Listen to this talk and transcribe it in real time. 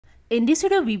In this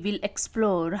video, we will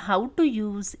explore how to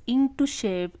use ink to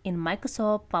shape in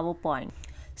Microsoft PowerPoint.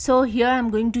 So here I'm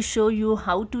going to show you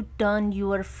how to turn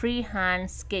your freehand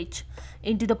sketch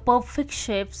into the perfect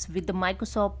shapes with the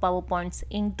Microsoft PowerPoint's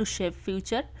ink to shape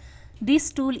feature. This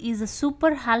tool is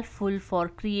super helpful for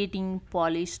creating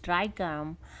polished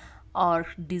diagram or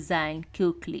design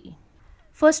quickly.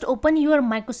 First, open your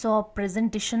Microsoft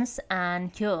presentations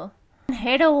and here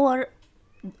head over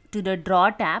to the Draw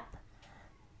tab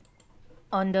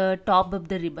on the top of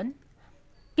the ribbon.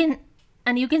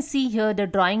 And you can see here the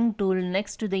drawing tool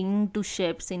next to the ink to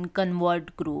shapes in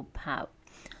convert group have.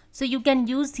 So you can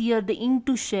use here the ink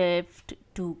to shape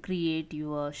to create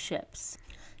your shapes.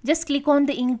 Just click on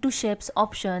the ink to shapes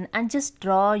option and just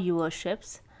draw your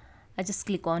shapes. I just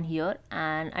click on here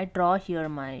and I draw here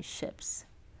my shapes.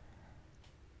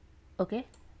 Okay,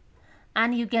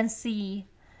 and you can see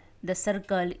the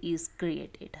circle is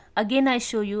created. Again I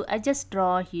show you, I just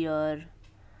draw here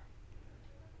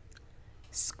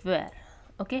square.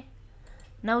 Okay,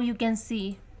 now you can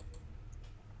see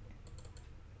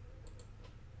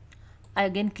I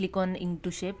again click on ink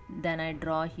to shape, then I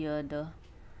draw here the,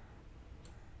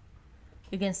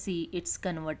 you can see it's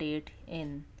converted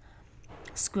in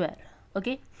square.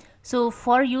 Okay, so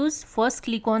for use, first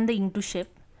click on the ink to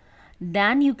shape,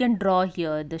 then you can draw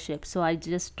here the shape. So I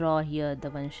just draw here the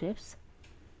one shapes.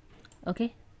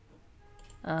 Okay,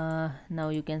 now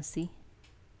you can see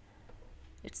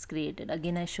it's created.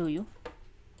 Again I show you.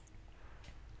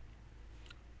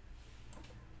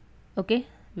 Okay,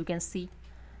 you can see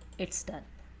it's done.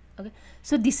 Okay,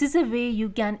 so this is a way you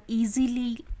can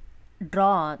easily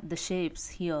draw the shapes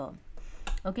here.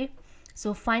 Okay,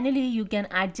 so finally you can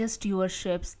adjust your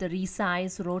shapes, the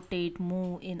resize, rotate,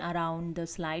 move in around the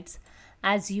slides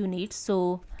as you need.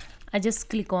 So I just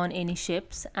click on any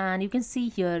shapes and you can see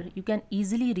here you can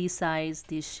easily resize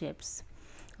these shapes.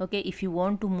 Okay, if you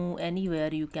want to move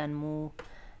anywhere, you can move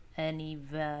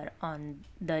anywhere on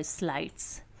the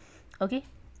slides. Okay,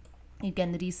 you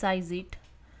can resize it.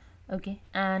 Okay,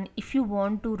 and if you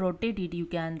want to rotate it, you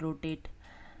can rotate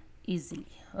easily.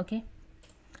 Okay,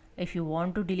 if you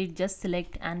want to delete, just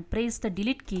select and press the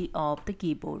delete key of the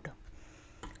keyboard.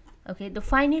 Okay,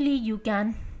 finally you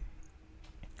can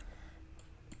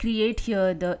create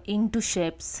here the ink to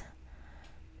shapes.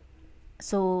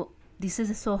 So this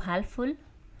is so helpful,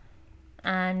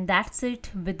 and that's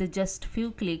it. With just few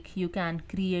click you can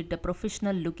create the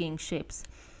professional looking shapes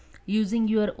using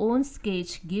your own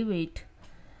sketch. Give it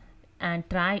and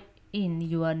try in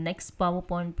your next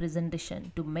PowerPoint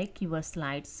presentation to make your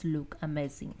slides look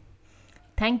amazing.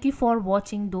 Thank you for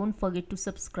watching. Don't forget to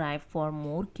subscribe for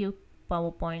more quick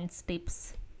PowerPoint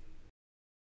tips.